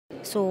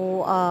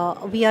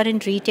So we are in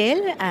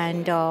retail,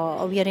 and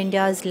we are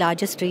India's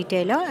largest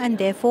retailer, and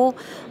therefore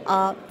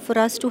for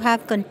us to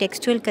have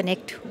contextual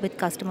connect with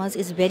customers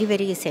is very,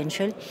 very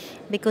essential,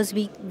 because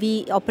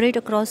we operate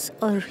across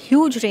a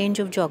huge range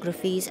of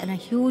geographies and a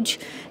huge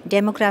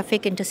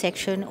demographic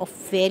intersection of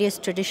various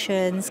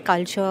traditions,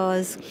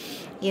 cultures,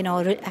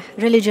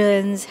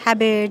 religions,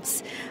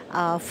 habits,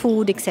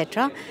 food,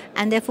 etc.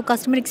 And therefore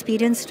customer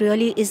experience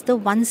really is the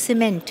one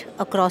cement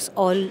across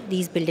all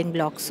these building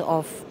blocks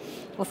of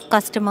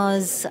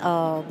customers,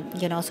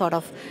 sort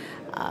of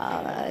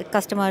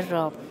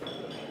customer.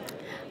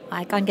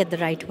 I can't get the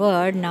right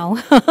word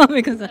now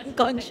because I'm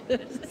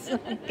conscious.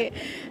 Okay,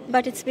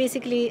 but it's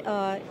basically,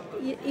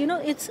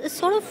 it's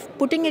sort of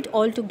putting it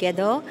all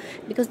together,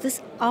 because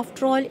this,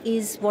 after all,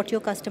 is what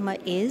your customer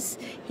is.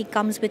 He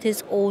comes with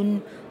his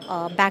own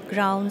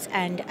backgrounds,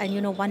 and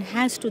one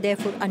has to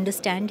therefore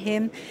understand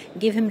him,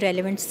 give him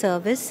relevant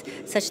service,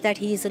 such that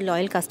he is a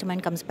loyal customer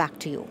and comes back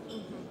to you.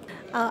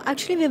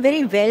 Actually, we're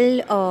very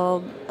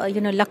well,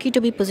 lucky to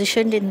be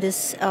positioned in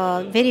this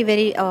very,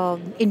 very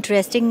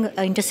interesting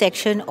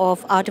intersection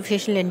of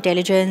artificial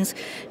intelligence,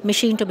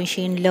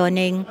 machine-to-machine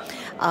learning,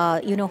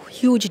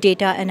 huge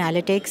data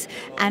analytics,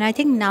 and I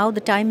think now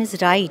the time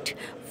is right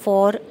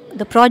for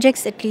the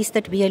projects, at least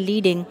that we are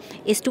leading,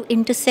 is to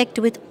intersect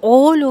with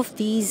all of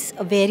these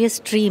various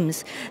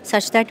streams,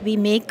 such that we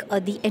make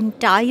the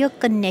entire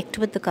connect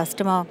with the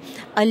customer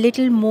a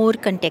little more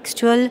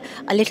contextual,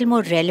 a little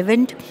more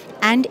relevant,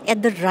 and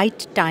at the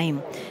right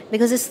time.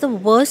 Because it's the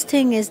worst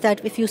thing is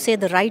that if you say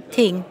the right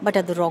thing but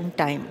at the wrong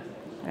time,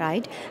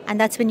 right? And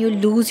that's when you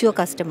lose your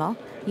customer.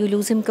 You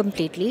lose him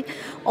completely.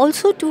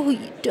 Also,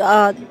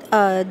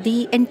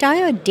 the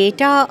entire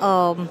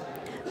data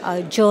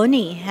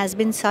journey has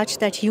been such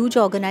that huge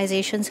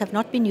organizations have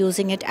not been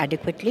using it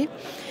adequately.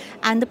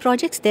 And the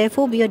projects,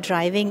 therefore, we are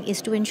driving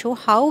is to ensure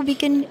how we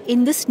can,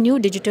 in this new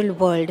digital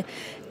world,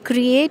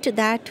 create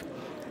that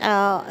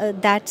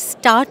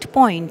start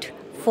point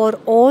for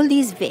all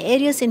these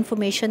various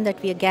information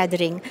that we are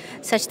gathering,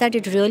 such that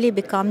it really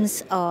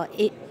becomes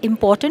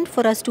important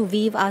for us to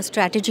weave our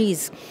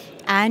strategies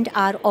and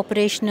our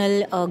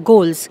operational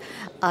goals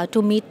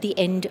to meet the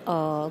end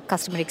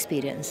customer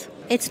experience.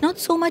 It's not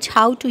so much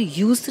how to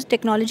use the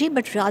technology,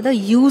 but rather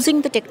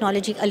using the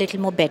technology a little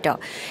more better.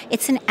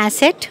 It's an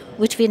asset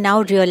which we're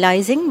now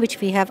realizing,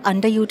 which we have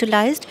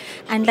underutilized.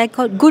 And like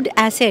good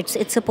assets,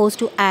 it's supposed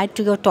to add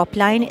to your top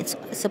line. It's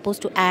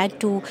supposed to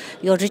add to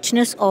your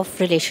richness of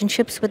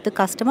relationships with the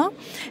customer.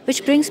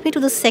 Which brings me to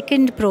the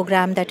second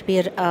program that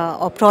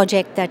or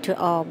project that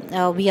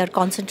we are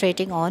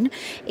concentrating on,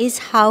 is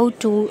how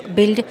to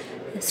build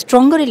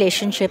stronger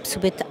relationships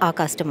with our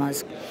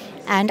customers.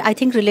 And I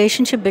think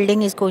relationship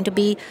building is going to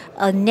be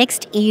a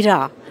next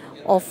era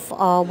of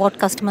what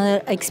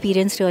customer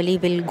experience really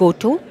will go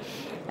to,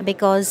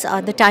 because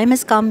the time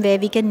has come where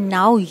we can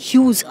now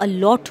use a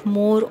lot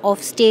more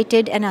of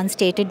stated and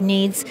unstated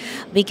needs.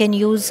 We can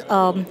use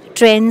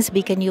trends,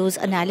 we can use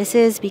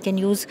analysis, we can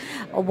use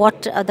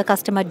what the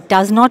customer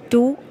does not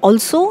do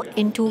also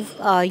into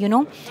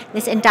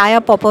this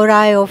entire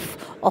potpourri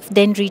of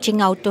then reaching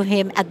out to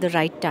him at the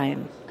right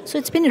time. So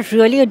it's been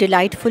really a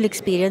delightful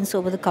experience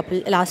over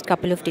the last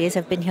couple of days.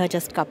 I've been here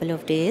just a couple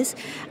of days.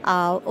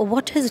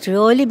 What has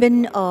really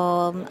been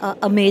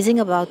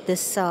amazing about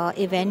this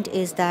event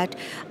is that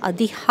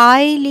the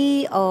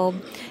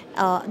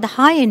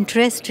high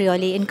interest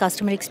really in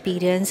customer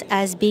experience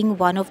as being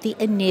one of the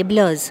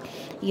enablers,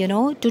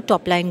 to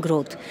top line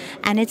growth.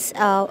 And it's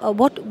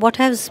what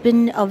has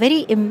been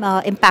very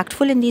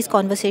impactful in these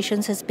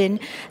conversations has been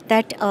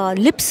that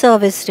lip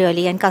service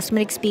really, and customer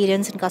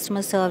experience and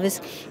customer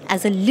service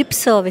as a lip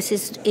service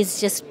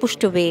is just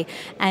pushed away,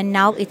 and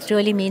now it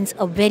really means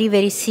a very,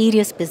 very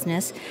serious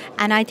business.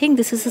 And I think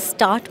this is a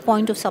start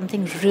point of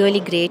something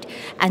really great,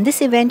 and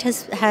this event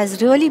has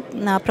really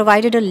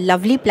provided a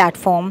lovely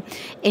platform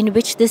in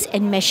which this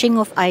enmeshing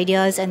of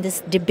ideas and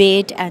this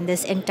debate and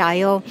this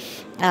entire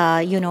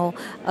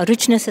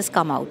richness has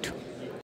come out.